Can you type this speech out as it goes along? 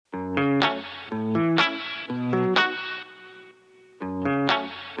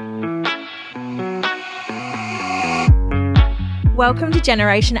Welcome to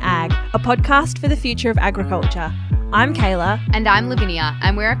Generation Ag, a podcast for the future of agriculture. I'm Kayla. And I'm Lavinia,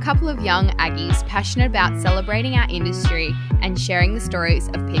 and we're a couple of young Aggies passionate about celebrating our industry and sharing the stories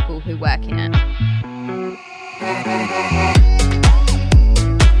of people who work in it.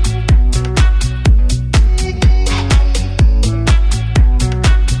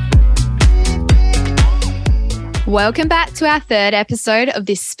 Welcome back to our third episode of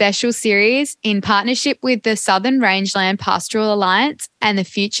this special series in partnership with the Southern Rangeland Pastoral Alliance and the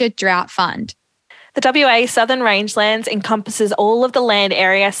Future Drought Fund. The WA Southern Rangelands encompasses all of the land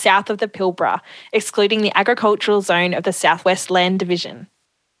area south of the Pilbara, excluding the agricultural zone of the Southwest Land Division.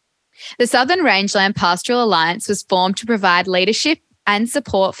 The Southern Rangeland Pastoral Alliance was formed to provide leadership and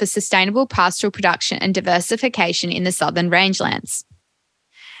support for sustainable pastoral production and diversification in the Southern Rangelands.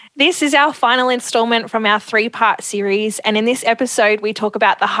 This is our final instalment from our three-part series, and in this episode we talk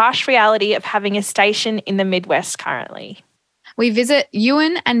about the harsh reality of having a station in the Midwest currently. We visit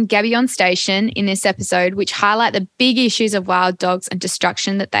Ewan and Gabion Station in this episode, which highlight the big issues of wild dogs and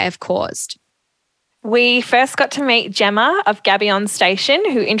destruction that they have caused. We first got to meet Gemma of Gabion Station,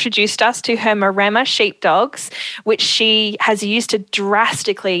 who introduced us to her Maremma sheepdogs, which she has used to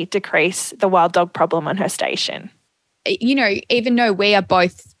drastically decrease the wild dog problem on her station. You know, even though we are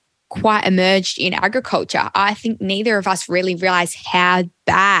both quite immersed in agriculture, I think neither of us really realised how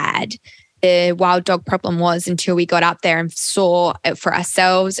bad the wild dog problem was until we got up there and saw it for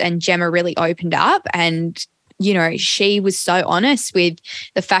ourselves, and Gemma really opened up and, you know, she was so honest with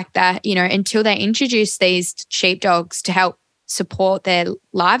the fact that, you know, until they introduced these sheepdogs to help support their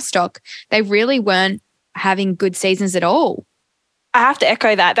livestock, they really weren't having good seasons at all. I have to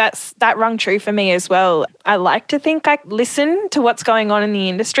echo that. That rung true for me as well. I like to think I listen to what's going on in the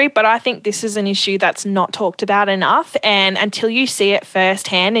industry, but I think this is an issue that's not talked about enough. And until you see it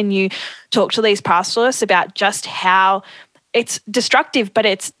firsthand and you talk to these pastoralists about just how it's destructive, but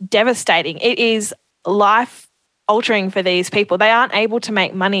it's devastating. It is life altering for these people. They aren't able to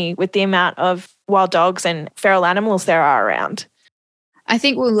make money with the amount of wild dogs and feral animals there are around. I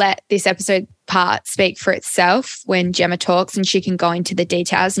think we'll let this episode part speak for itself when Gemma talks, and she can go into the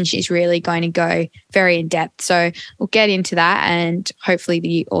details, and she's really going to go very in depth. So we'll get into that and hopefully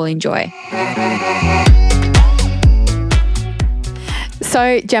you all enjoy.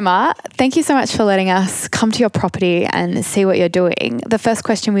 So Gemma, thank you so much for letting us come to your property and see what you're doing. The first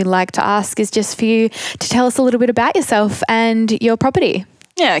question we'd like to ask is just for you to tell us a little bit about yourself and your property.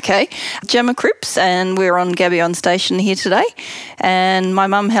 Yeah, okay. Gemma Cripps, and we're on Gabion Station here today. And my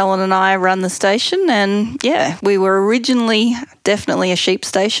mum Helen and I run the station, and yeah, we were originally definitely a sheep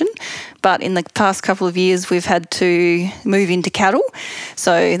station, but in the past couple of years we've had to move into cattle.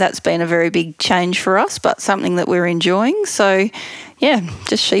 So that's been a very big change for us, but something that we're enjoying. So yeah,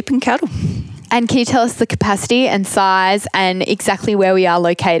 just sheep and cattle. And can you tell us the capacity and size and exactly where we are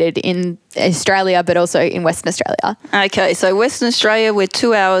located in Australia, but also in Western Australia? Okay, so Western Australia, we're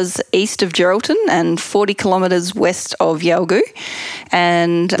 2 hours east of Geraldton and 40 kilometres west of Yalgoo,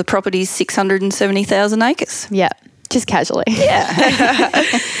 and the property's 670,000 acres. Yeah, just casually. Yeah.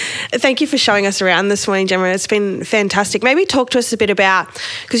 Thank you for showing us around this morning, Gemma. It's been fantastic. Maybe talk to us a bit about,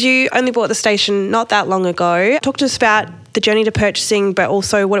 because you only bought the station not that long ago, talk to us about the journey to purchasing, but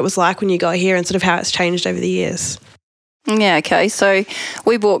also what it was like when you got here and sort of how it's changed over the years. Yeah, okay. So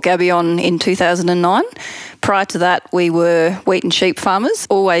we bought Gabion in 2009. Prior to that, we were wheat and sheep farmers,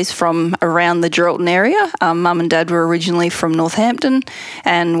 always from around the Geraldton area. Mum and Dad were originally from Northampton,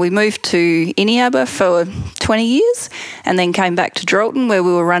 and we moved to Eneabba for 20 years and then came back to Geraldton, where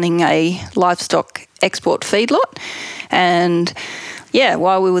we were running a livestock export feedlot. And yeah,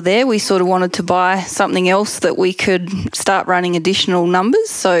 while we were there, we sort of wanted to buy something else that we could start running additional numbers.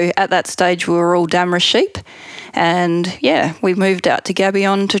 So at that stage, we were all Damara sheep. And yeah, we moved out to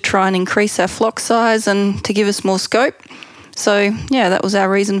Gabion to try and increase our flock size and to give us more scope. So yeah, that was our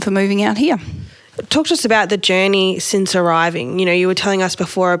reason for moving out here. Talk to us about the journey since arriving. You know, you were telling us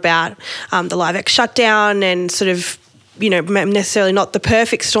before about the LiveX shutdown and sort of, you know, necessarily not the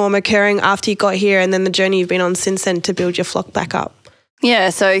perfect storm occurring after you got here, and then the journey you've been on since then to build your flock back up.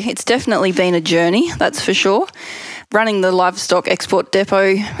 Yeah, so it's definitely been a journey, that's for sure. Running the livestock export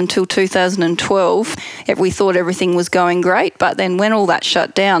depot until 2012, we thought everything was going great, but then when all that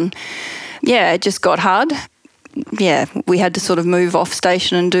shut down, yeah, it just got hard. Yeah, we had to sort of move off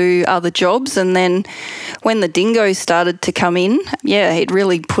station and do other jobs, and then when the dingoes started to come in, yeah, it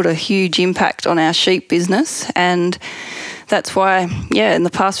really put a huge impact on our sheep business, and that's why, yeah, in the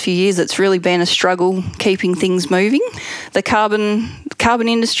past few years it's really been a struggle keeping things moving. The carbon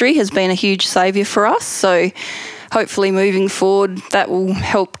industry has been a huge saviour for us, so hopefully moving forward that will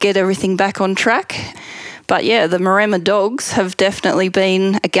help get everything back on track. But yeah, the Maremma dogs have definitely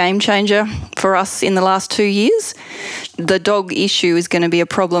been a game changer for us in the last 2 years. The dog issue is going to be a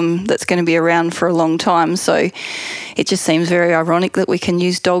problem that's going to be around for a long time. So it just seems very ironic that we can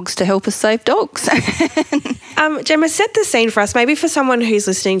use dogs to help us save dogs. Gemma, set the scene for us. Maybe for someone who's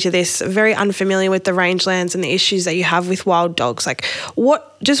listening to this, very unfamiliar with the rangelands and the issues that you have with wild dogs, like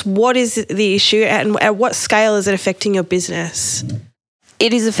what is the issue and at what scale is it affecting your business?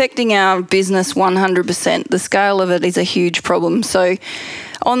 It is affecting our business 100%. The scale of it is a huge problem. So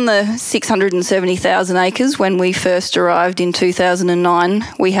on the 670,000 acres when we first arrived in 2009,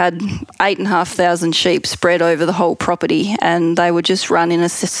 we had 8,500 sheep spread over the whole property, and they were just run in a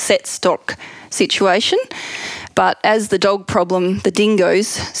set stock situation. But as the dog problem, the dingoes,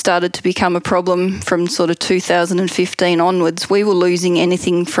 started to become a problem from sort of 2015 onwards, we were losing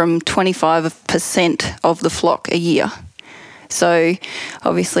anything from 25% of the flock a year. So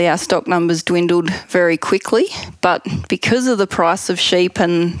obviously our stock numbers dwindled very quickly, but because of the price of sheep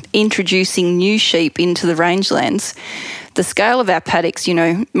and introducing new sheep into the rangelands, the scale of our paddocks,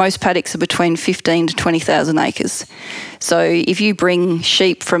 most paddocks are between 15 to 20,000 acres. So if you bring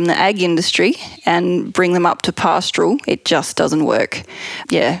sheep from the ag industry and bring them up to pastoral, it just doesn't work.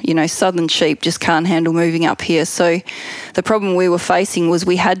 Yeah, southern sheep just can't handle moving up here. So the problem we were facing was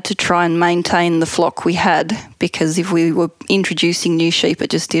we had to try and maintain the flock we had, because if we were introducing new sheep,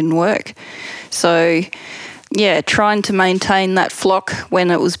 it just didn't work. So yeah, trying to maintain that flock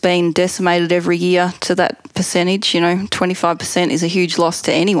when it was being decimated every year to that percentage, 25% is a huge loss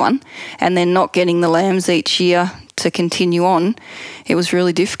to anyone, and then not getting the lambs each year to continue on, it was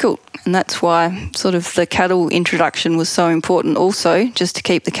really difficult. And that's why sort of the cattle introduction was so important also, just to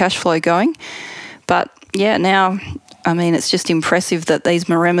keep the cash flow going. But yeah, now, it's just impressive that these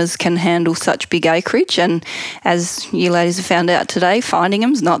Maremmas can handle such big acreage, and as you ladies have found out today, finding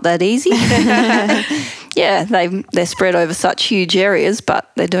them's not that easy. Yeah, they're spread over such huge areas,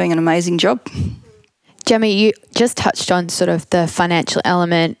 but they're doing an amazing job. Gemma, you just touched on sort of the financial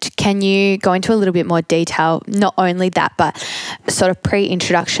element. Can you go into a little bit more detail, not only that, but sort of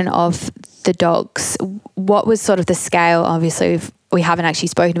pre-introduction of the dogs? What was sort of the scale? Obviously, we haven't actually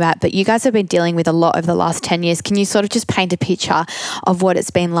spoken about, but you guys have been dealing with a lot over the last 10 years. Can you sort of just paint a picture of what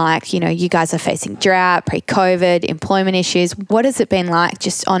it's been like? You guys are facing drought, pre-COVID, employment issues. What has it been like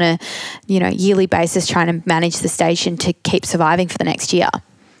just on a, yearly basis trying to manage the station to keep surviving for the next year?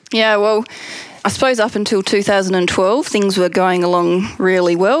 Yeah, well, I suppose up until 2012, things were going along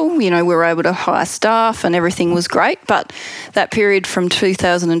really well. We were able to hire staff and everything was great. But that period from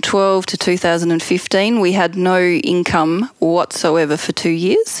 2012 to 2015, we had no income whatsoever for 2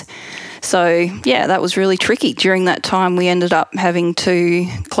 years. So, yeah, that was really tricky. During that time, we ended up having to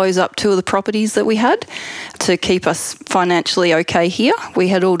close up 2 of the properties that we had to keep us financially okay here. We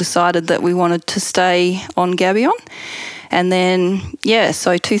had all decided that we wanted to stay on Gabion. And then,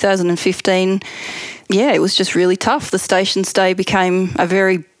 so 2015, it was just really tough. The station stay became a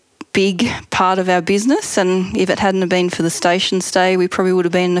very big part of our business, and if it hadn't been for the station stay, we probably would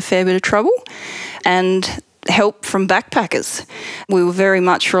have been in a fair bit of trouble. And help from backpackers. We were very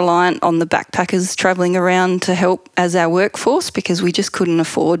much reliant on the backpackers travelling around to help as our workforce, because we just couldn't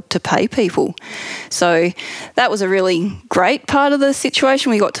afford to pay people. So that was a really great part of the situation.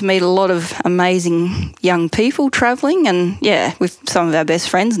 We got to meet a lot of amazing young people travelling, and with some of our best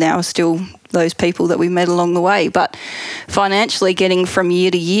friends now are still those people that we met along the way. But financially, getting from year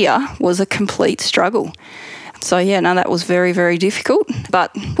to year was a complete struggle. So, that was very, very difficult.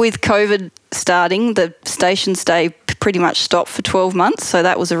 But with COVID starting, the station stay pretty much stopped for 12 months. So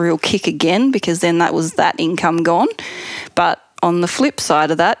that was a real kick again, because then that was that income gone. But on the flip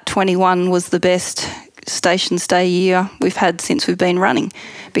side of that, 21 was the best station stay year we've had since we've been running,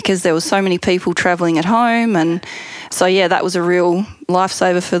 because there were so many people travelling at home. And so, that was a real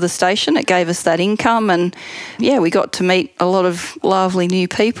lifesaver for the station. It gave us that income, and, we got to meet a lot of lovely new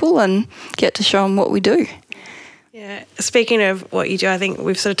people and get to show them what we do. Yeah, speaking of what you do, I think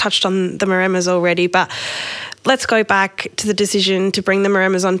we've sort of touched on the Maremmas already, but let's go back to the decision to bring the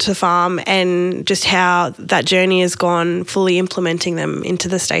Maremmas onto the farm and just how that journey has gone, fully implementing them into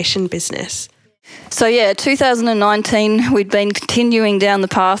the station business. So 2019, we'd been continuing down the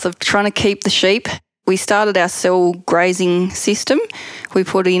path of trying to keep the sheep. We started our cell grazing system. We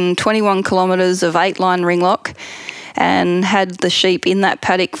put in 21 kilometres of 8-line ringlock and had the sheep in that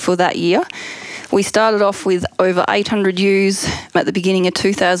paddock for that year. We started off with over 800 ewes at the beginning of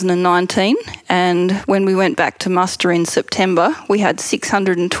 2019, and when we went back to muster in September, we had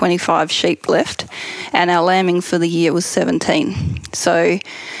 625 sheep left, and our lambing for the year was 17. So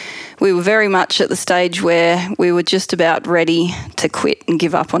we were very much at the stage where we were just about ready to quit and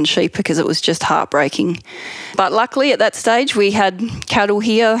give up on sheep because it was just heartbreaking. But luckily at that stage we had cattle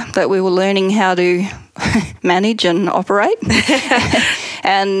here that we were learning how to manage and operate.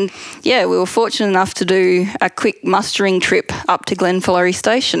 And yeah, we were fortunate enough to do a quick mustering trip up to Glenflurry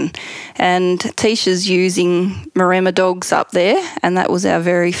Station. And Tisha's using Maremma dogs up there, and that was our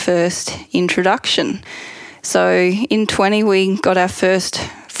very first introduction. So in 20 we got our first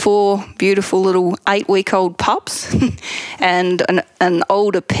 4 beautiful little 8-week-old pups and an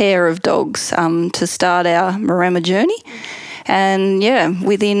older pair of dogs to start our Maremma journey. And yeah,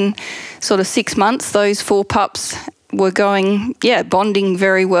 within sort of 6 months, those 4 pups were going, bonding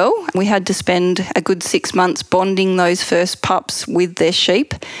very well. We had to spend a good 6 months bonding those first pups with their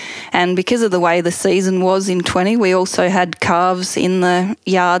sheep. And because of the way the season was in 20, we also had calves in the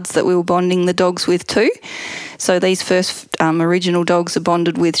yards that we were bonding the dogs with too. So these first original dogs are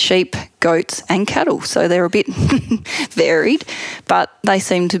bonded with sheep, goats and cattle. So they're a bit varied, but they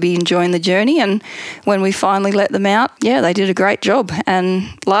seem to be enjoying the journey. And when we finally let them out, they did a great job. And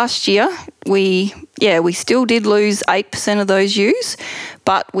last year we still did lose 8% of those ewes,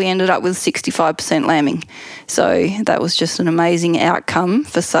 but we ended up with 65% lambing. So that was just an amazing outcome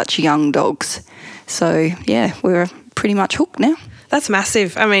for such young dogs. So we're pretty much hooked now. That's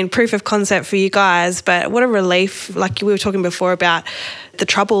massive. I mean, proof of concept for you guys, but what a relief. Like we were talking before about the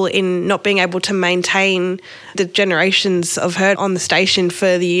trouble in not being able to maintain the generations of herd on the station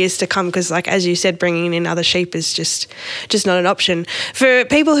for the years to come because, like, as you said, bringing in other sheep is just not an option. For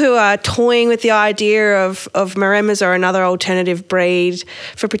people who are toying with the idea of Maremmas or another alternative breed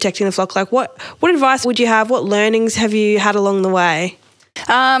for protecting the flock, like what advice would you have? What learnings have you had along the way?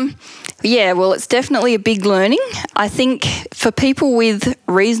 Well, it's definitely a big learning. I think for people with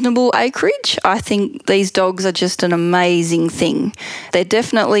reasonable acreage, I think these dogs are just an amazing thing. They're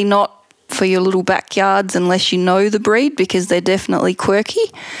definitely not for your little backyards unless you know the breed because they're definitely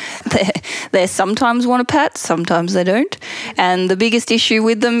quirky. They sometimes want a pat, sometimes they don't. And the biggest issue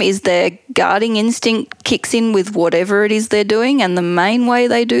with them is their guarding instinct kicks in with whatever it is they're doing, and the main way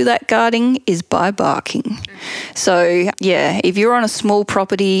they do that guarding is by barking. So, if you're on a small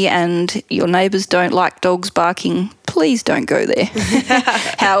property and your neighbours don't like dogs barking, please don't go there.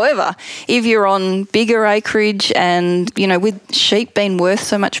 However, if you're on bigger acreage and, with sheep being worth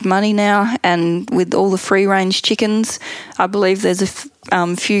so much money now and with all the free-range chickens, I believe there's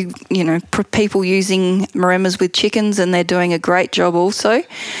a few, people using Maremmas with chickens and they're doing a great job also.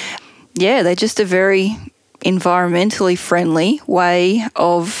 They're just a very environmentally friendly way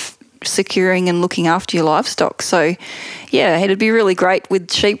of securing and looking after your livestock. So, it'd be really great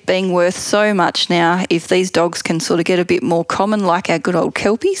with sheep being worth so much now if these dogs can sort of get a bit more common like our good old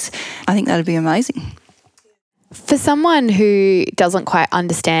Kelpies. I think that'd be amazing. For someone who doesn't quite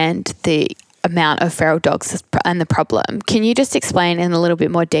understand the amount of feral dogs and the problem, can you just explain in a little bit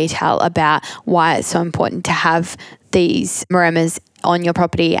more detail about why it's so important to have these Maremmas on your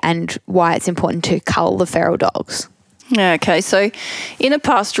property and why it's important to cull the feral dogs? Okay, so in a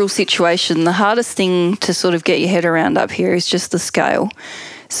pastoral situation, the hardest thing to sort of get your head around up here is just the scale.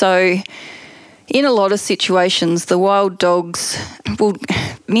 So in a lot of situations, the wild dogs will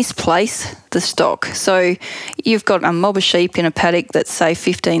misplace the stock. So you've got a mob of sheep in a paddock that's, say,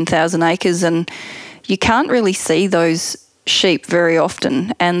 15,000 acres, and you can't really see those sheep very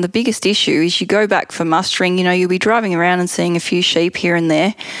often. And the biggest issue is you go back for mustering, you'll be driving around and seeing a few sheep here and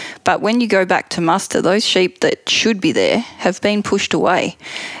there. But when you go back to muster, those sheep that should be there have been pushed away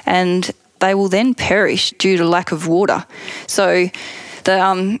and they will then perish due to lack of water. So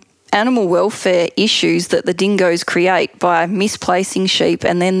the animal welfare issues that the dingoes create by misplacing sheep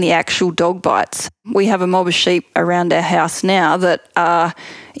and then the actual dog bites. We have a mob of sheep around our house now that are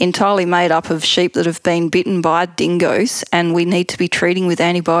entirely made up of sheep that have been bitten by dingoes, and we need to be treating with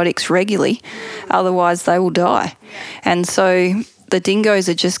antibiotics regularly, otherwise they will die. And so the dingoes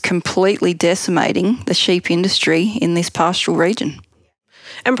are just completely decimating the sheep industry in this pastoral region.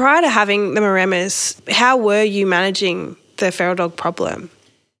 And prior to having the Maremmas, how were you managing the feral dog problem?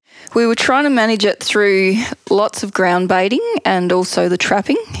 We were trying to manage it through lots of ground baiting and also the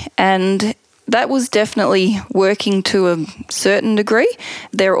trapping, and that was definitely working to a certain degree.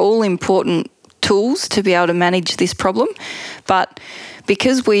 They're all important tools to be able to manage this problem, but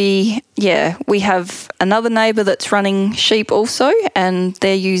because we have another neighbour that's running sheep also, and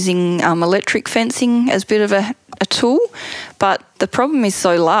they're using electric fencing as a bit of a tool, but the problem is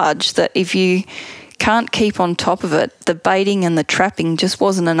so large that if you can't keep on top of it, the baiting and the trapping just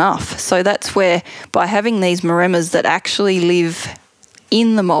wasn't enough. So that's where, by having these Maremmas that actually live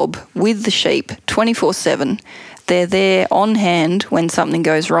in the mob with the sheep 24/7, they're there on hand when something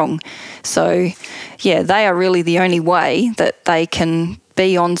goes wrong. So, yeah, they are really the only way that they can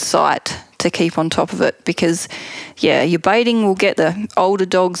be on site to keep on top of it, because, yeah, your baiting will get the older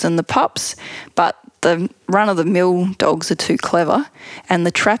dogs and the pups, but the run-of-the-mill dogs are too clever, and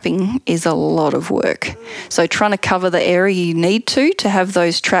the trapping is a lot of work. So trying to cover the area you need to have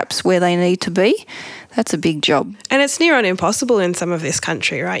those traps where they need to be, that's a big job. And it's near on impossible in some of this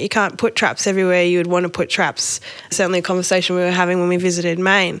country, right? You can't put traps everywhere you would want to put traps. Certainly a conversation we were having when we visited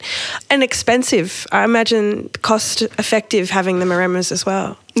Maine. And expensive. I imagine cost effective having the Maremas as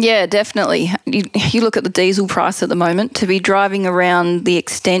well. Yeah, definitely. You look at the diesel price at the moment, to be driving around the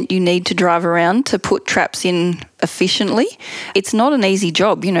extent you need to drive around to put traps in efficiently, it's not an easy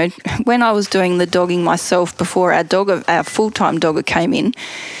job. You know, when I was doing the dogging myself before our full-time dogger came in,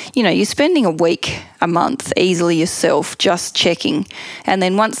 you know, you're spending a week, a month easily yourself just checking. And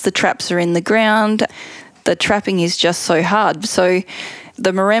then once the traps are in the ground, the trapping is just so hard. So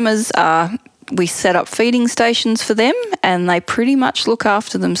the Maremas we set up feeding stations for them, and they pretty much look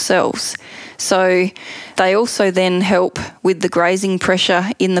after themselves. So they also then help with the grazing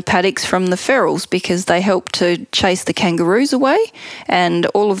pressure in the paddocks from the ferals, because they help to chase the kangaroos away and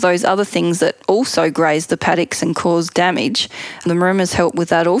all of those other things that also graze the paddocks and cause damage. The Maremas help with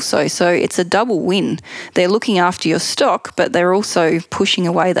that also. So it's a double win. They're looking after your stock, but they're also pushing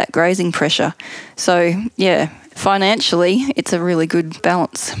away that grazing pressure. So, yeah, financially, it's a really good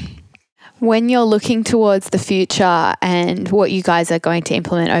balance. When you're looking towards the future and what you guys are going to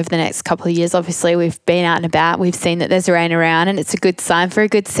implement over the next couple of years, obviously we've been out and about, we've seen that there's rain around, and it's a good sign for a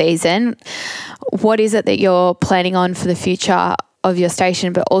good season. What is it that you're planning on for the future of your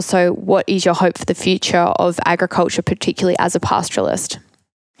station, but also what is your hope for the future of agriculture, particularly as a pastoralist?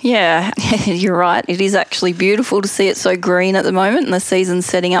 Yeah, you're right. It is actually beautiful to see it so green at the moment, and the season's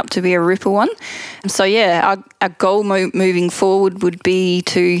setting up to be a ripper one. So, yeah, our goal moving forward would be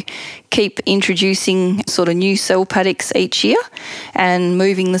to keep introducing sort of new cell paddocks each year and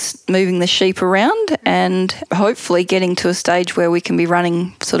moving the sheep around, and hopefully getting to a stage where we can be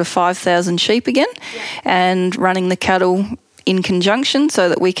running sort of 5,000 sheep again, and running the cattle in conjunction so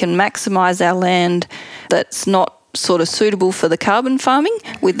that we can maximise our land that's not sort of suitable for the carbon farming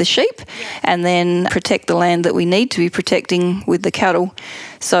with the sheep, and then protect the land that we need to be protecting with the cattle.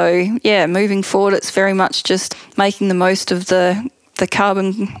 So, yeah, moving forward, it's very much just making the most of the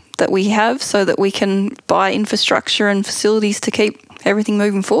carbon that we have so that we can buy infrastructure and facilities to keep everything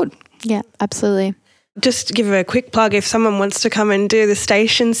moving forward. Yeah, absolutely. Just give a quick plug if someone wants to come and do the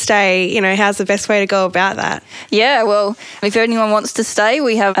station stay, you know, how's the best way to go about that? Yeah, well, if anyone wants to stay,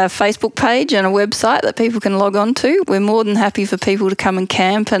 we have a Facebook page and a website that people can log on to. We're more than happy for people to come and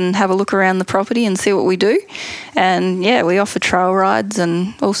camp and have a look around the property and see what we do. And yeah, we offer trail rides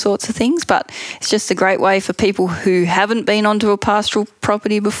and all sorts of things, but it's just a great way for people who haven't been onto a pastoral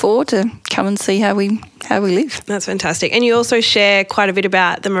property before to come and see how we live. That's fantastic. And you also share quite a bit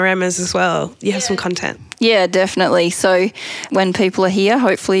about the Maremas as well. You have some content. Yeah, definitely. So when people are here,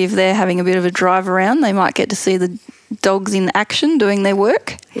 hopefully if they're having a bit of a drive around, they might get to see the dogs in action doing their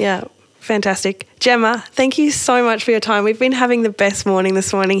work. Yeah, fantastic. Gemma, thank you so much for your time. We've been having the best morning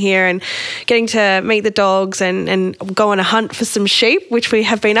this morning here and getting to meet the dogs and go on a hunt for some sheep, which we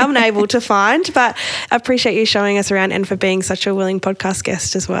have been unable to find. But I appreciate you showing us around and for being such a willing podcast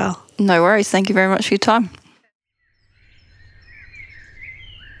guest as well. No worries. Thank you very much for your time.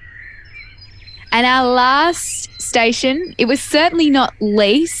 And our last station, it was certainly not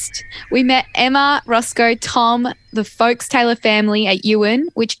least, we met Emma, Roscoe, Tom, the Folks Taylor family at Ewan,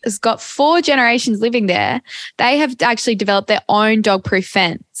 which has got 4 generations living there. They have actually developed their own dog-proof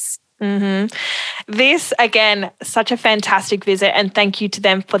fence. Mm-hmm. This, again, such a fantastic visit, and thank you to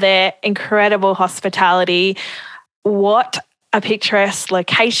them for their incredible hospitality. What a picturesque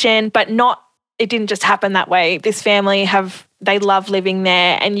location, but it didn't just happen that way. This family they love living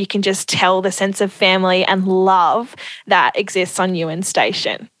there, and you can just tell the sense of family and love that exists on Ewan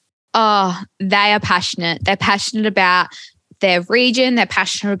Station. Oh, they are passionate. They're passionate about their region. They're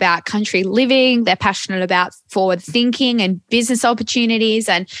passionate about country living. They're passionate about forward thinking and business opportunities.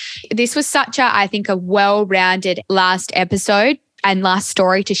 And this was I think, a well-rounded last episode and last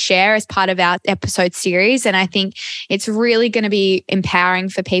story to share as part of our episode series. And I think it's really going to be empowering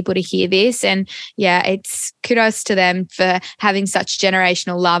for people to hear this. And yeah, it's kudos to them for having such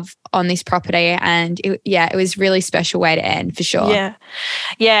generational love on this property. And it was a really special way to end for sure. Yeah.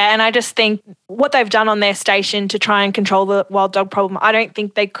 Yeah. And I just think what they've done on their station to try and control the wild dog problem, I don't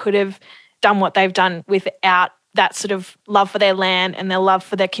think they could have done what they've done without that sort of love for their land and their love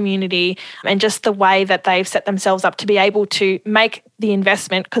for their community, and just the way that they've set themselves up to be able to make the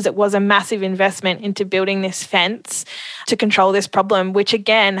investment, because it was a massive investment into building this fence to control this problem, which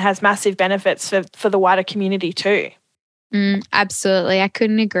again has massive benefits for the wider community too. Absolutely. I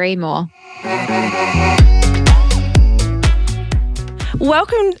couldn't agree more.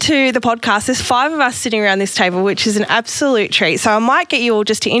 Welcome to the podcast. There's 5 of us sitting around this table, which is an absolute treat. So I might get you all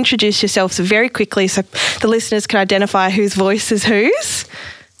just to introduce yourselves very quickly so the listeners can identify whose voice is whose.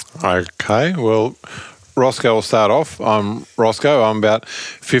 Okay, well, Roscoe will start off. I'm Roscoe. I'm about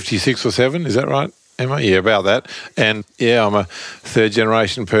 56 or 7. Is that right, Emma? Yeah, about that. And yeah, I'm a third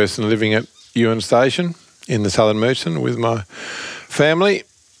generation person living at Ewan Station in the Southern Murchison with my family.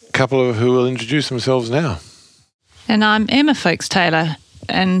 A couple of who will introduce themselves now. And I'm Emma Folkes-Taylor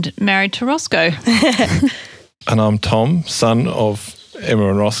and married to Roscoe. And I'm Tom, son of Emma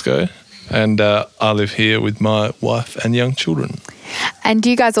and Roscoe, and I live here with my wife and young children. And do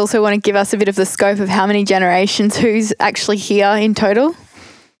you guys also want to give us a bit of the scope of how many generations, who's actually here in total?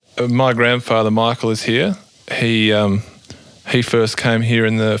 My grandfather, Michael, is here. He first came here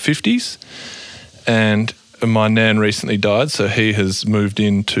in the 50s, and my nan recently died, so he has moved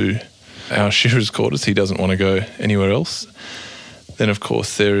into our shearers' quarters. He doesn't want to go anywhere else. Then, of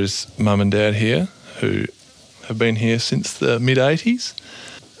course, there is Mum and Dad here who have been here since the mid-80s.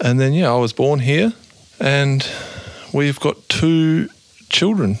 And then, I was born here, and we've got 2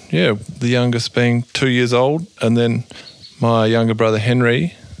 children. Yeah, the youngest being 2 years old, and then my younger brother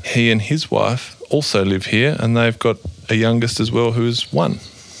Henry, he and his wife also live here, and they've got a youngest as well who is 1.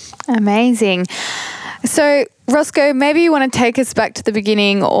 Amazing. So, Roscoe, maybe you want to take us back to the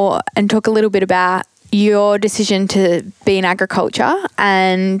beginning and talk a little bit about your decision to be in agriculture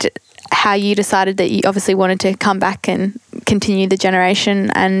and how you decided that you obviously wanted to come back and continue the generation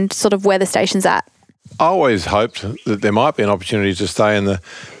and sort of where the station's at. I always hoped that there might be an opportunity to stay in the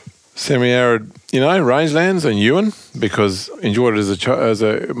semi-arid, rangelands and Ewan, because I enjoyed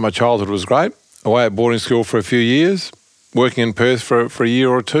it my childhood was great. Away at boarding school for a few years, working in Perth for a year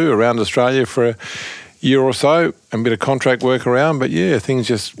or 2, around Australia for a year or so, and a bit of contract work around. But things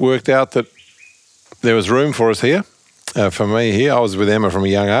just worked out that there was room for us here. For me here, I was with Emma from a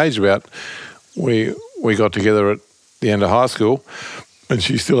young age. We got together at the end of high school, and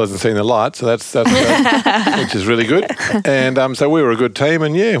she still hasn't seen the light, so that's which is really good. And so we were a good team,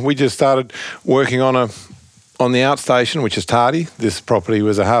 and we just started working on the outstation, which is Tardy. This property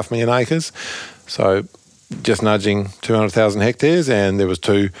was 500,000 acres, so just nudging 200,000 hectares, and there was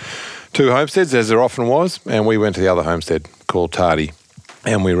two homesteads, as there often was, and we went to the other homestead called Tardy,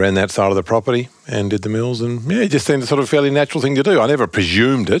 and we ran that side of the property and did the mills, and it just seemed a sort of fairly natural thing to do. I never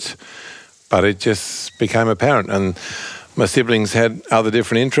presumed it, but it just became apparent. And my siblings had other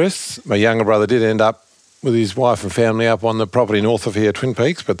different interests. My younger brother did end up with his wife and family up on the property north of here, Twin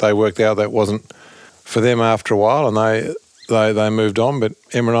Peaks, but they worked out that wasn't for them after a while, and they moved on. But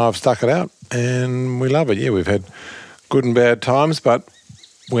Emma and I have stuck it out, and we love it. Yeah, we've had good and bad times, but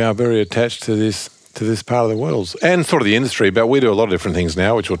we are very attached to this part of the world and sort of the industry, but we do a lot of different things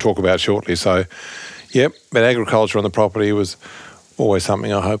now, which we'll talk about shortly. So, but agriculture on the property was always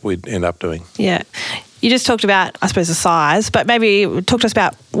something I hope we'd end up doing. Yeah. You just talked about, I suppose, the size, but maybe talk to us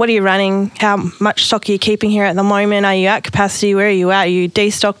about what are you running, how much stock are you keeping here at the moment? Are you at capacity? Where are you at? Are you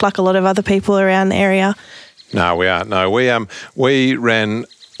destocked like a lot of other people around the area? No, we aren't. No, we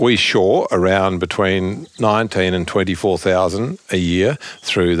shore around between 19 and 24,000 a year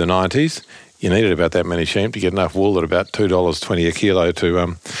through the 90s. You needed about that many sheep to get enough wool at about $2.20 a kilo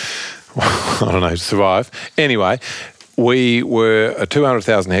to, survive. Anyway, we were a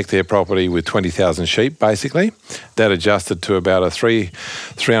 200,000 hectare property with 20,000 sheep, basically. That adjusted to about a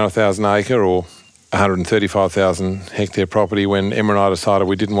 300,000 acre or 135,000 hectare property when Emma and I decided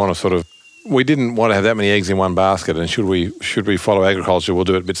we didn't want to have that many eggs in one basket, and should we follow agriculture, we'll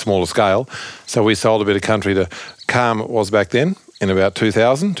do it a bit smaller scale. So we sold a bit of country to Calm, it was back then, in about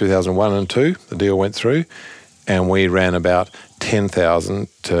 2001 and 2. The deal went through, and we ran about 10,000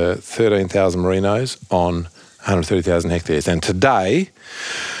 to 13,000 merinos on 130,000 hectares. And today,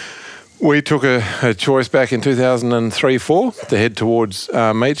 we took a choice back in 2003-4 to head towards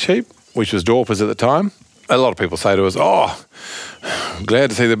meat sheep, which was Dorpers at the time. A lot of people say to us,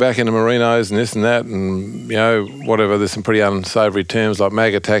 glad to see the back end of merinos and this and that and, whatever. There's some pretty unsavoury terms like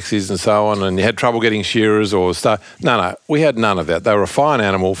MAGA taxis and so on, and you had trouble getting shearers or stuff. No, we had none of that. They were a fine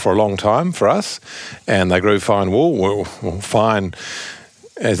animal for a long time for us, and they grew fine wool, well, fine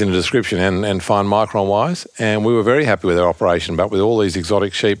as in a description, and fine micron-wise, and we were very happy with our operation. But with all these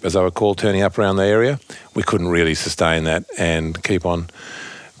exotic sheep, as they were called, turning up around the area, we couldn't really sustain that and keep on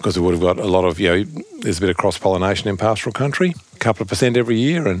because we would have got a lot of, there's a bit of cross-pollination in pastoral country, a couple of % every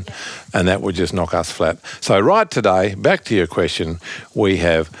year, and that would just knock us flat. So right today, back to your question, we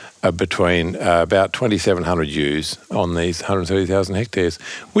have between about 2,700 ewes on these 130,000 hectares,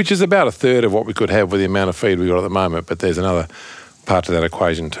 which is about a third of what we could have with the amount of feed we got at the moment, but there's another part to that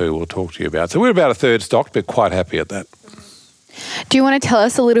equation too we'll talk to you about. So we're about a third stocked, but quite happy at that. Do you want to tell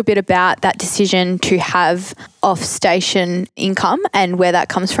us a little bit about that decision to have off-station income and where that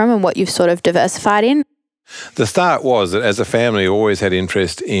comes from and what you've sort of diversified in? The start was that as a family, always had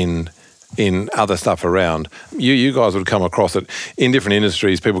interest in other stuff around. You guys would come across it in different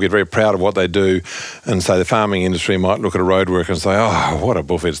industries. People get very proud of what they do, and so the farming industry might look at a road worker and say, oh, what a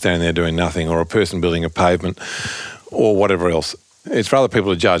buffet standing there doing nothing, or a person building a pavement or whatever else. It's for other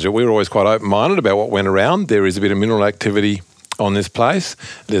people to judge it. We were always quite open-minded about what went around. There is a bit of mineral activity on this place.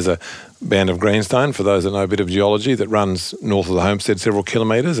 There's a band of greenstone, for those that know a bit of geology, that runs north of the homestead several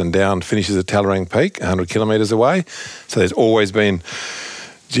kilometres and down, finishes at Tallerang Peak, 100 kilometres away. So there's always been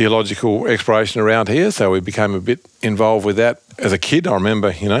geological exploration around here, so we became a bit involved with that. As a kid, I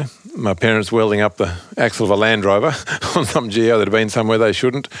remember, my parents welding up the axle of a Land Rover on some geo that had been somewhere they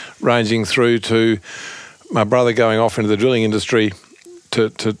shouldn't, ranging through to my brother going off into the drilling industry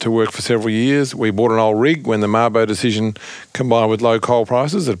to work for several years. We bought an old rig when the Mabo decision combined with low coal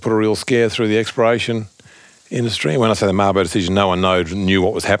prices had put a real scare through the exploration industry. When I say the Mabo decision, no one knew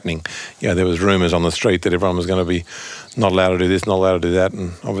what was happening. There was rumours on the street that everyone was going to be not allowed to do this, not allowed to do that,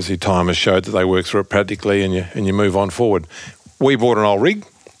 and obviously time has showed that they work through it practically and you move on forward. We bought an old rig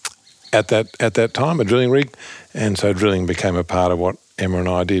at that time, a drilling rig, and so drilling became a part of what Emma and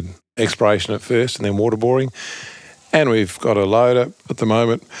I did. Exploration at first and then water boring. And we've got a loader at the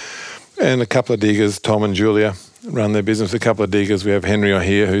moment and a couple of diggers. Tom and Julia run their business, a couple of diggers. We have Henry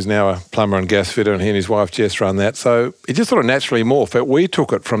here, who's now a plumber and gas fitter, and he and his wife Jess run that. So it just sort of naturally morphed. But we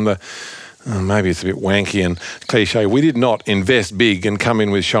took it from maybe it's a bit wanky and cliche, we did not invest big and come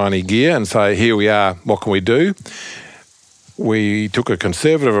in with shiny gear and say, here we are, what can we do? We took a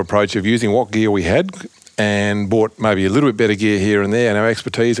conservative approach of using what gear we had and bought maybe a little bit better gear here and there and our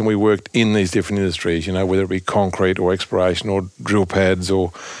expertise, and we worked in these different industries, whether it be concrete or exploration or drill pads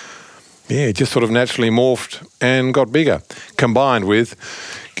or, it just sort of naturally morphed and got bigger, combined with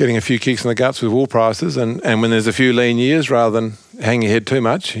getting a few kicks in the guts with wool prices. And when there's a few lean years, rather than hang your head too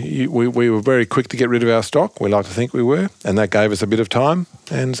much, we were very quick to get rid of our stock. We like to think we were, and that gave us a bit of time.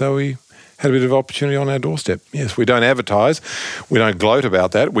 And so we had a bit of opportunity on our doorstep. Yes, we don't advertise. We don't gloat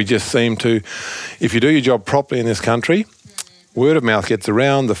about that. We just seem to, if you do your job properly in this country, word of mouth gets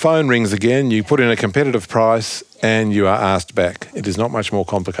around, the phone rings again, you put in a competitive price and you are asked back. It is not much more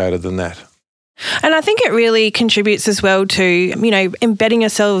complicated than that. And I think it really contributes as well to, embedding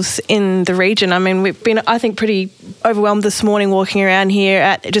ourselves in the region. I mean, we've been, I think, pretty overwhelmed this morning walking around here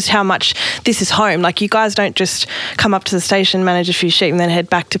at just how much this is home. Like, you guys don't just come up to the station, manage a few sheep and then head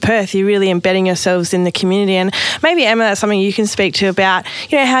back to Perth. You're really embedding yourselves in the community. And maybe, Emma, that's something you can speak to about,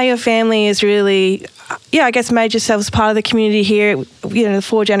 how your family is really, I guess, made yourselves part of the community here, the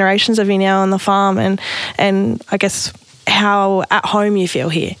 4 generations of you now on the farm, and I guess how at home you feel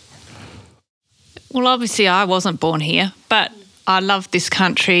here. Well, obviously I wasn't born here, but I love this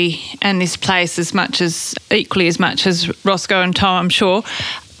country and this place equally as much as Roscoe and Tom, I'm sure.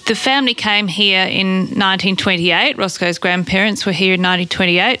 The family came here in 1928. Roscoe's grandparents were here in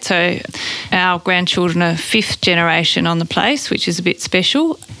 1928, so our grandchildren are 5th generation on the place, which is a bit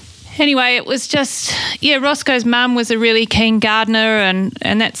special. Anyway, it was just, Roscoe's mum was a really keen gardener, and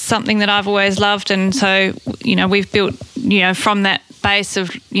that's something that I've always loved. And so, we've built, from that base of,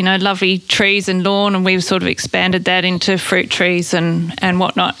 lovely trees and lawn, and we've sort of expanded that into fruit trees and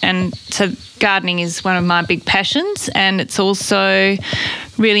whatnot. And so gardening is one of my big passions, and it's also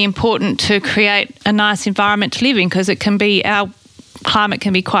really important to create a nice environment to live in, because our climate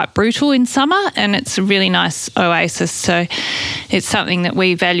can be quite brutal in summer, and it's a really nice oasis. So it's something that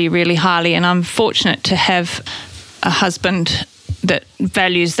we value really highly, and I'm fortunate to have a husband that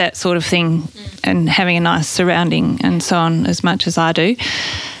values that sort of thing and having a nice surrounding and so on as much as I do.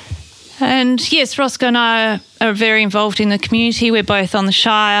 And yes, Roscoe and I are very involved in the community. We're both on the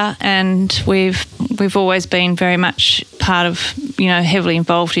Shire, and we've always been very much part of, heavily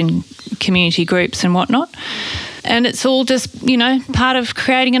involved in community groups and whatnot. And it's all just, part of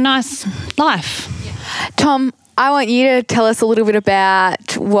creating a nice life. Tom, I want you to tell us a little bit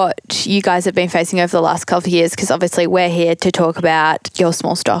about what you guys have been facing over the last couple of years, because obviously we're here to talk about your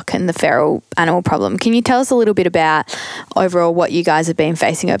small stock and the feral animal problem. Can you tell us a little bit about overall what you guys have been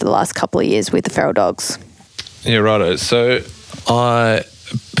facing over the last couple of years with the feral dogs? Yeah, righto. So I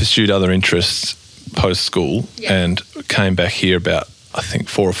pursued other interests post-school and came back here about I think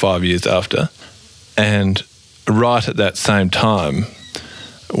 4 or 5 years after. And right at that same time,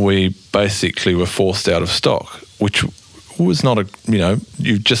 we basically were forced out of stock, which was not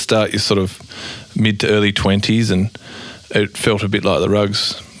you just start your sort of mid to early 20s and it felt a bit like the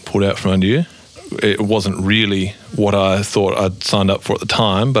rug's pulled out from under you. It wasn't really what I thought I'd signed up for at the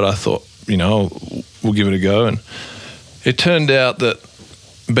time, but I thought, we'll give it a go. And it turned out that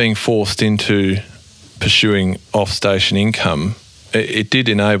being forced into pursuing off-station income, it did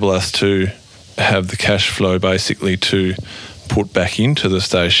enable us to have the cash flow basically to put back into the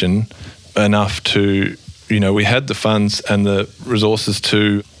station enough to, we had the funds and the resources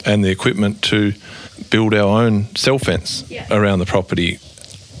and the equipment to build our own cell fence around the property.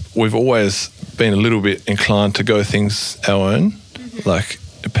 We've always been a little bit inclined to go things our own. Like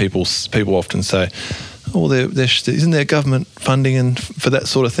people often say, there isn't there government funding and for that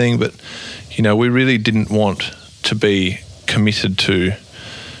sort of thing? But, we really didn't want to be committed to,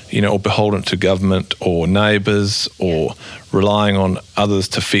 or beholden to government or neighbours or relying on others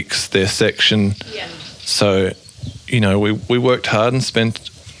to fix their section. Yeah. So, we worked hard and spent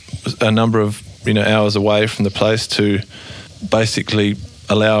a number of, hours away from the place to basically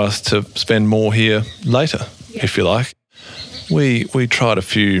allow us to spend more here later, if you like. We tried a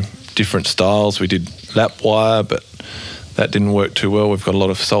few different styles. We did lap wire, but that didn't work too well. We've got a lot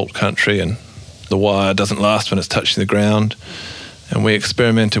of salt country and the wire doesn't last when it's touching the ground. And we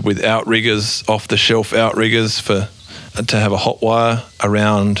experimented with outriggers, off-the-shelf outriggers to have a hot wire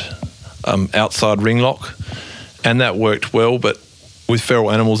around outside ring lock. And that worked well, but with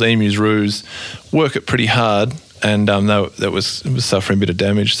feral animals, emus, roos, work it pretty hard, and it was suffering a bit of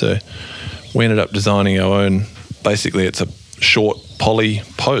damage. So we ended up designing our own. Basically, it's a short poly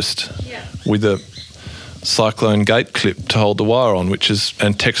post with a cyclone gate clip to hold the wire on,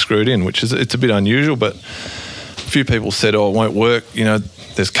 and tech screwed in, it's a bit unusual, but a few people said, it won't work.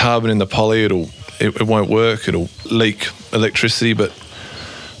 There's carbon in the poly. It won't work. It'll leak electricity. But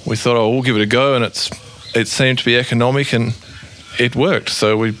we thought, we'll give it a go, and it seemed to be economic, and it worked.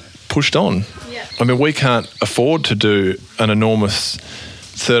 So we pushed on. Yeah. I mean, we can't afford to do an enormous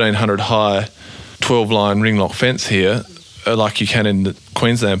 1,300 high 12-line ring lock fence here like you can in the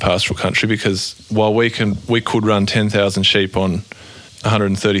Queensland pastoral country, because while we could run 10,000 sheep on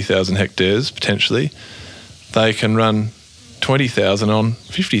 130,000 hectares potentially, they can run 20,000 on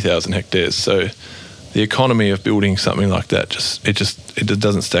 50,000 hectares. So the economy of building something like that it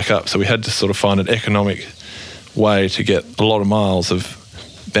doesn't stack up. So we had to sort of find an economic way to get a lot of miles of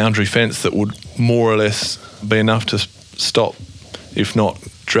boundary fence that would more or less be enough to stop, if not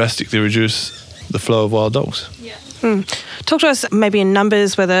drastically reduce, the flow of wild dogs. Yeah. Talk to us maybe in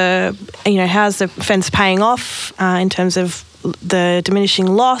numbers, whether, how's the fence paying off in terms of the diminishing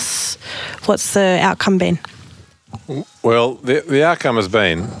loss? What's the outcome been? Well, the outcome has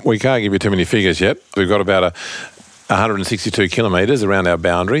been, we can't give you too many figures yet. We've got about 162 kilometres around our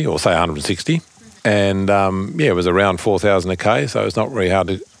boundary, or say 160. And, it was around 4,000 a K, so it's not very hard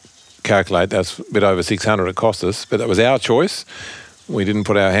to calculate. That's a bit over 600 it cost us, but that was our choice. We didn't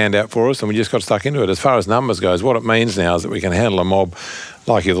put our hand out for us, and we just got stuck into it. As far as numbers goes, what it means now is that we can handle a mob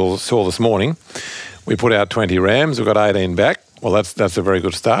like you saw this morning. We put out 20 rams. We've got 18 back. Well, that's a very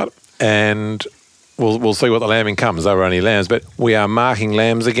good start. And we'll see what the lambing comes. They were only lambs, but we are marking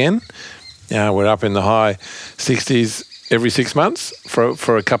lambs again. We're up in the high 60s every 6 months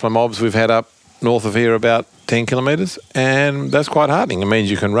for a couple of mobs we've had up north of here about 10 kilometres, and that's quite heartening. It means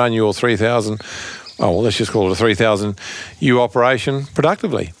you can run your 3,000... let's just call it a 3,000 ewe operation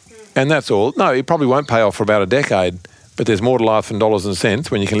productively. And that's all. No, it probably won't pay off for about a decade, but there's more to life than dollars and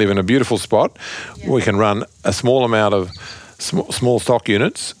cents when you can live in a beautiful spot. Yeah. We can run a small amount of small stock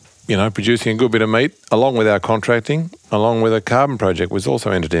units, producing a good bit of meat, along with our contracting, along with a carbon project was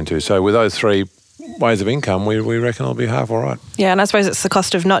also entered into. So with those three ways of income, we reckon it'll be half all right. Yeah, and I suppose it's the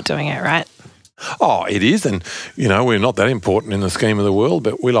cost of not doing it, right? Oh, it is, and we're not that important in the scheme of the world,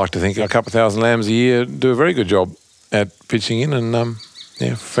 but we like to think a couple of thousand lambs a year do a very good job at pitching in and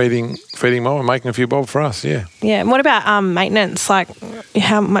feeding mob and making a few bob for us. Yeah. Yeah. And what about maintenance? Like,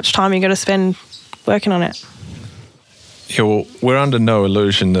 how much time are you going to spend working on it? Yeah, well, we're under no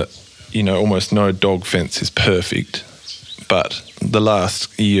illusion that almost no dog fence is perfect, but the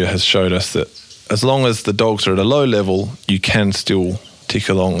last year has showed us that as long as the dogs are at a low level, you can still tick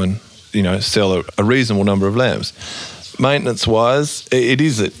along and sell a reasonable number of lambs. Maintenance-wise,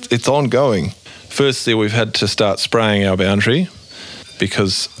 it's ongoing. Firstly, we've had to start spraying our boundary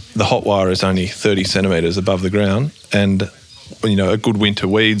because the hot wire is only 30 centimetres above the ground, and a good winter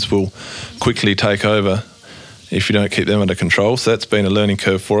weeds will quickly take over if you don't keep them under control. So that's been a learning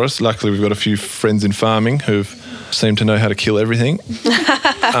curve for us. Luckily, we've got a few friends in farming who've seem to know how to kill everything.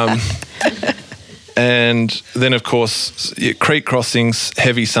 And then, of course, creek crossings,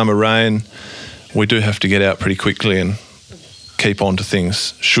 heavy summer rain, we do have to get out pretty quickly and keep on to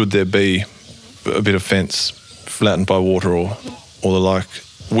things should there be a bit of fence flattened by water or the like,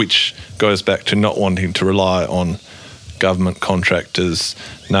 which goes back to not wanting to rely on government contractors,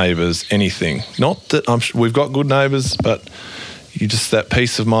 neighbours, anything. Not that we've got good neighbours, but you just that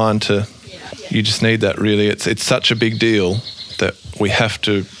peace of mind you just need that really. It's such a big deal that we have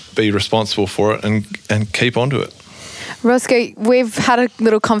to be responsible for it and keep onto it. Roscoe, we've had a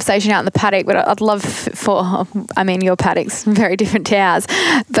little conversation out in the paddock, but I'd love your paddock's very different to ours,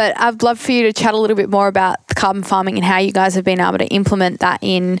 but I'd love for you to chat a little bit more about the carbon farming and how you guys have been able to implement that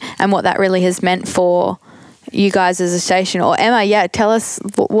in and what that really has meant for you guys as a station. Or Emma, tell us,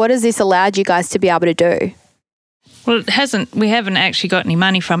 what has this allowed you guys to be able to do? Well, we haven't actually got any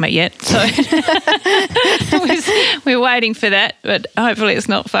money from it yet, so we're waiting for that, but hopefully it's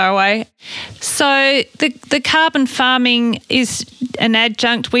not far away. So the carbon farming is an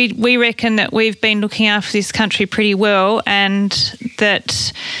adjunct. We reckon that we've been looking after this country pretty well, and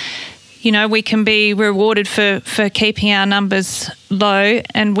that, you know, we can be rewarded for keeping our numbers low,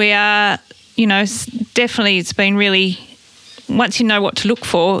 and we are, you know, definitely it's been really, once you know what to look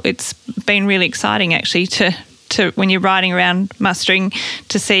for, it's been really exciting actually to when you're riding around mustering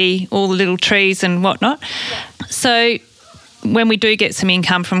to see all the little trees and whatnot. Yeah. So when we do get some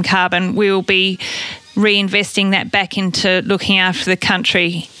income from carbon, we will be reinvesting that back into looking after the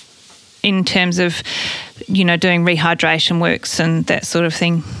country in terms of, you know, doing rehydration works and that sort of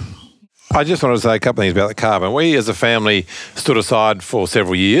thing. I just wanted to say a couple of things about the carbon. We as a family stood aside for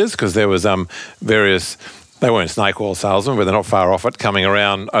several years because there was various... They weren't snake oil salesmen, but they're not far off it, coming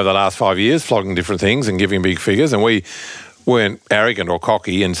around over the last 5 years, flogging different things and giving big figures. And we weren't arrogant or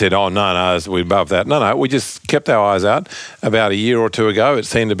cocky and said, no, we're above that. No, we just kept our eyes out. About a year or two ago, it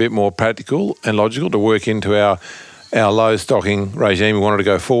seemed a bit more practical and logical to work into our low stocking regime we wanted to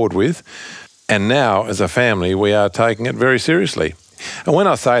go forward with. And now, as a family, we are taking it very seriously. And when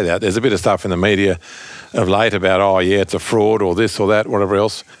I say that, there's a bit of stuff in the media of late about, it's a fraud or this or that, whatever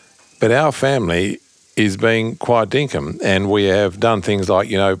else. But our family is being quite dinkum, and we have done things like,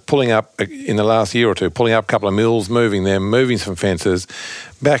 you know, pulling up in the last year or two, pulling up a couple of mills, moving them, moving some fences,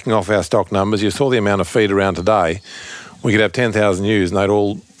 backing off our stock numbers. You saw the amount of feed around today. We could have 10,000 ewes and they'd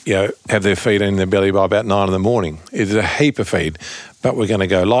all, you know, have their feed in their belly by about 9 in.morning. It's a heap of feed, but we're going to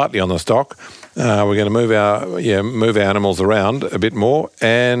go lightly on the stock. We're going to move our animals around a bit more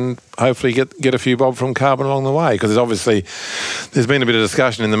and hopefully get a few bob from carbon along the way, because there's been a bit of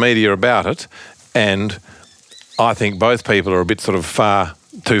discussion in the media about it. And I think both people are a bit sort of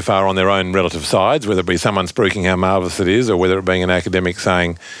too far on their own relative sides, whether it be someone spruiking how marvellous it is or whether it being an academic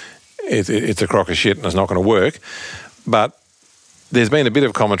saying it's a crock of shit and it's not going to work. But there's been a bit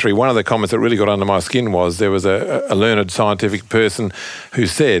of commentary. One of the comments that really got under my skin was there was a learned scientific person who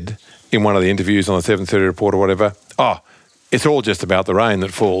said in one of the interviews on the 7:30 report or whatever, it's all just about the rain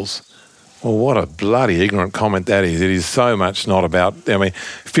that falls. Well, what a bloody ignorant comment that is. It is so much not about...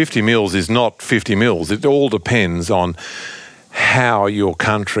 50 mils is not 50 mils. It all depends on how your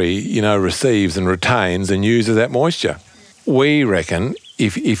country, you know, receives and retains and uses that moisture. We reckon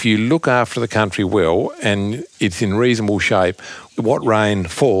if you look after the country well and it's in reasonable shape, what rain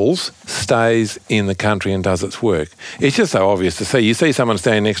falls stays in the country and does its work. It's just so obvious to see. You see someone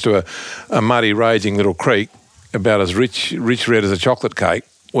standing next to a muddy, raging little creek about as rich red as a chocolate cake.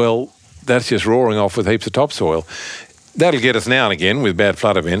 Well, that's just roaring off with heaps of topsoil. That'll get us now and again with bad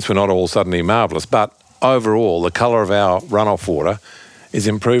flood events. We're not all suddenly marvellous, but overall, the colour of our runoff water is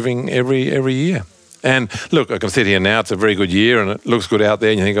improving every year. And look, I can sit here now, it's a very good year and it looks good out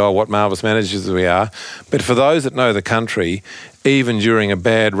there and you think, what marvellous managers we are. But for those that know the country, even during a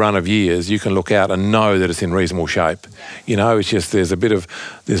bad run of years, you can look out and know that it's in reasonable shape. You know, it's just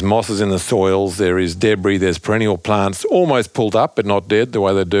there's mosses in the soils, there is debris, there's perennial plants almost pulled up but not dead the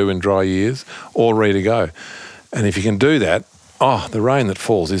way they do in dry years, all ready to go. And if you can do that, the rain that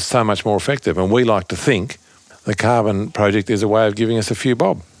falls is so much more effective. And we like to think the carbon project is a way of giving us a few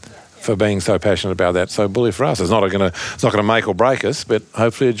bob for being so passionate about that. So bully for us. It's not going to make or break us, but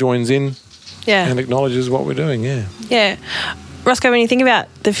hopefully it joins in and acknowledges what we're doing, Yeah. Roscoe, when you think about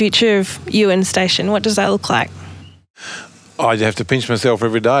the future of Ewan Station, what does that look like? I have to pinch myself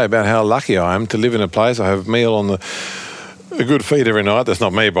every day about how lucky I am to live in a place. I have a meal on a good feed every night. That's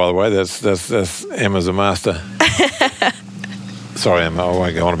not me, by the way. That's Emma's a master. Sorry, Emma, I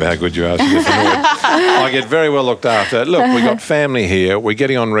won't go on about how good you are. I get very well looked after. Look, we've got family here. We're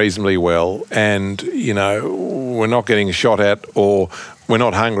getting on reasonably well. And, you know, we're not getting shot at or we're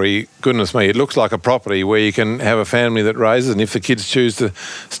not hungry, goodness me, it looks like a property where you can have a family that raises, and if the kids choose to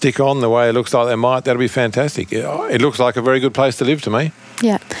stick on the way it looks like they might, that'll be fantastic. It looks like a very good place to live to me.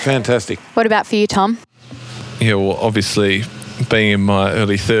 Yeah. Fantastic. What about for you, Tom? Yeah, well, obviously, being in my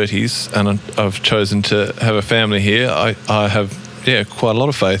early 30s and I've chosen to have a family here, I have, quite a lot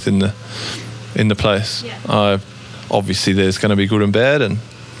of faith in the place. Yeah. Obviously, there's going to be good and bad, and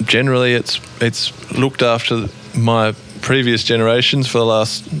generally it's looked after my previous generations for the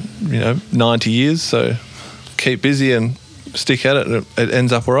last 90 years, so keep busy and stick at it and it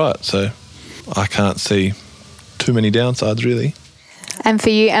ends up all right. So I can't see too many downsides really. And for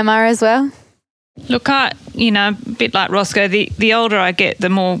you, Emma, as well? Look, a bit like Roscoe, the older I get, the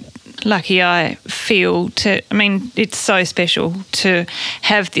more lucky I feel it's so special to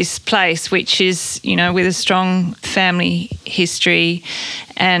have this place, which is, with a strong family history,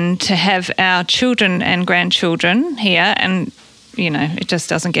 and to have our children and grandchildren here. And, it just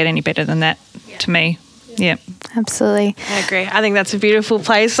doesn't get any better than that to me. Yeah. Absolutely. I agree. I think that's a beautiful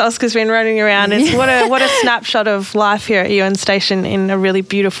place. Oscar's been running around. It's what a snapshot of life here at Ewan Station in a really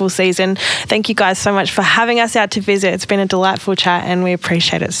beautiful season. Thank you guys so much for having us out to visit. It's been a delightful chat and we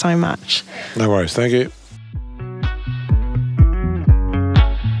appreciate it so much. No worries. Thank you.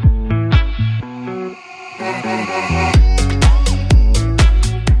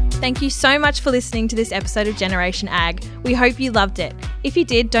 Thank you so much for listening to this episode of Generation Ag. We hope you loved it. If you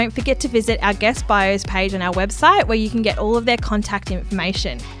did, don't forget to visit our guest bios page on our website where you can get all of their contact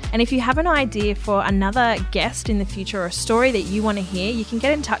information. And if you have an idea for another guest in the future or a story that you want to hear, you can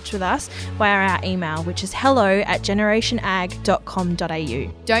get in touch with us via our email, which is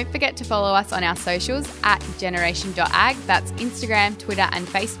hello@generationag.com.au. Don't forget to follow us on our socials @generation.ag. That's Instagram, Twitter and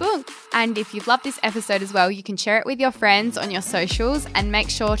Facebook. And if you've loved this episode as well, you can share it with your friends on your socials and make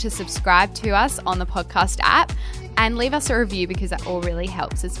sure to subscribe to us on the podcast app and leave us a review because that all really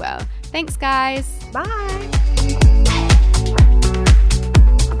helps as well. Thanks, guys. Bye.